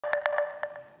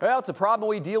Well, it's a problem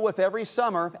we deal with every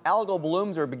summer. Algal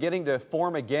blooms are beginning to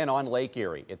form again on Lake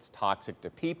Erie. It's toxic to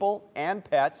people and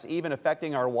pets, even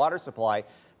affecting our water supply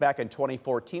back in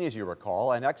 2014, as you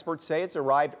recall. And experts say it's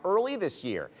arrived early this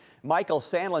year. Michael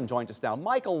Sandlin joins us now.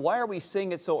 Michael, why are we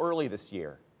seeing it so early this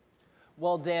year?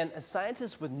 Well, Dan, a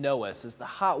scientist with NOAA says the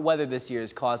hot weather this year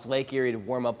has caused Lake Erie to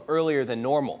warm up earlier than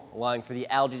normal, allowing for the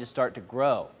algae to start to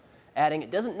grow. Adding, it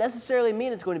doesn't necessarily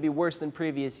mean it's going to be worse than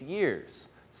previous years.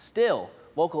 Still,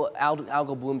 local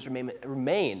algal blooms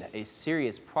remain a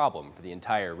serious problem for the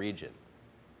entire region.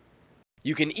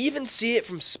 You can even see it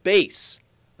from space.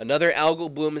 Another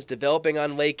algal bloom is developing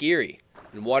on Lake Erie,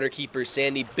 and waterkeeper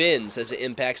Sandy Bin says it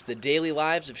impacts the daily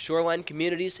lives of shoreline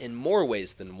communities in more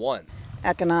ways than one.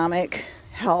 Economic,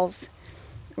 health,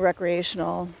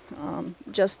 recreational,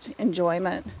 just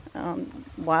enjoyment,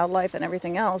 wildlife and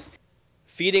everything else.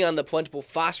 Feeding on the plentiful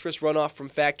phosphorus runoff from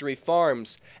factory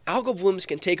farms, algal blooms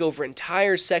can take over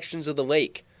entire sections of the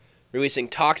lake, releasing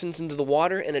toxins into the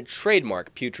water and a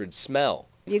trademark putrid smell.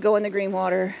 You go in the green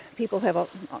water, people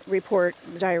report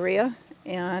diarrhea,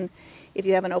 and if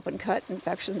you have an open cut,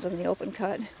 infections in the open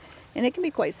cut, and it can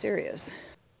be quite serious.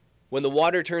 When the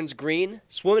water turns green,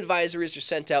 swim advisories are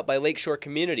sent out by lakeshore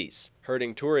communities,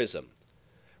 hurting tourism.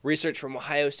 Research from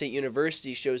Ohio State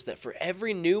University shows that for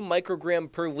every new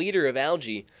microgram per liter of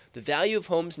algae, the value of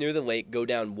homes near the lake go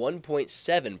down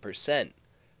 1.7%.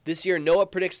 This year, NOAA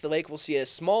predicts the lake will see a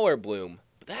smaller bloom,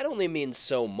 but that only means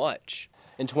so much.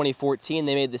 In 2014,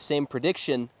 they made the same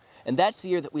prediction, and that's the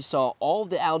year that we saw all of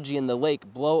the algae in the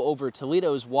lake blow over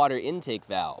Toledo's water intake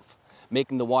valve,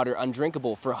 making the water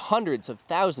undrinkable for hundreds of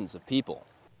thousands of people.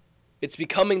 It's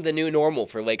becoming the new normal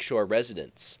for lakeshore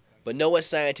residents. But NOAA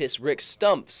scientist Rick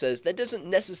Stumpf says that doesn't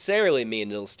necessarily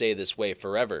mean it'll stay this way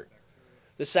forever.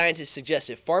 The scientist suggests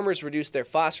if farmers reduce their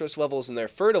phosphorus levels in their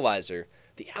fertilizer,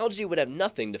 the algae would have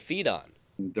nothing to feed on.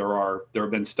 There have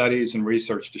been studies and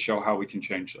research to show how we can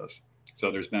change this.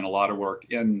 So there's been a lot of work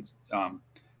in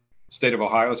state of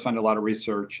Ohio has funded a lot of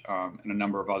research and a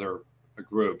number of other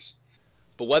groups.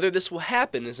 But whether this will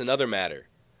happen is another matter.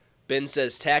 Ben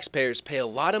says taxpayers pay a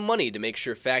lot of money to make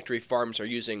sure factory farms are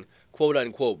using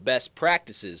quote-unquote best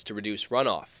practices to reduce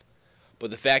runoff. But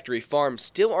the factory farms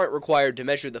still aren't required to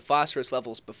measure the phosphorus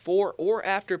levels before or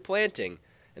after planting,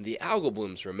 and the algal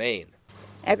blooms remain.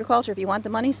 Agriculture, if you want the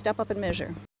money, step up and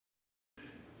measure.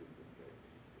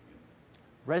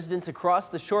 Residents across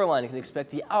the shoreline can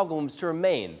expect the algal blooms to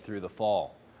remain through the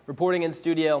fall. Reporting in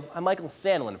studio, I'm Michael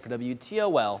Sandlin for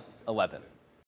WTOL 11.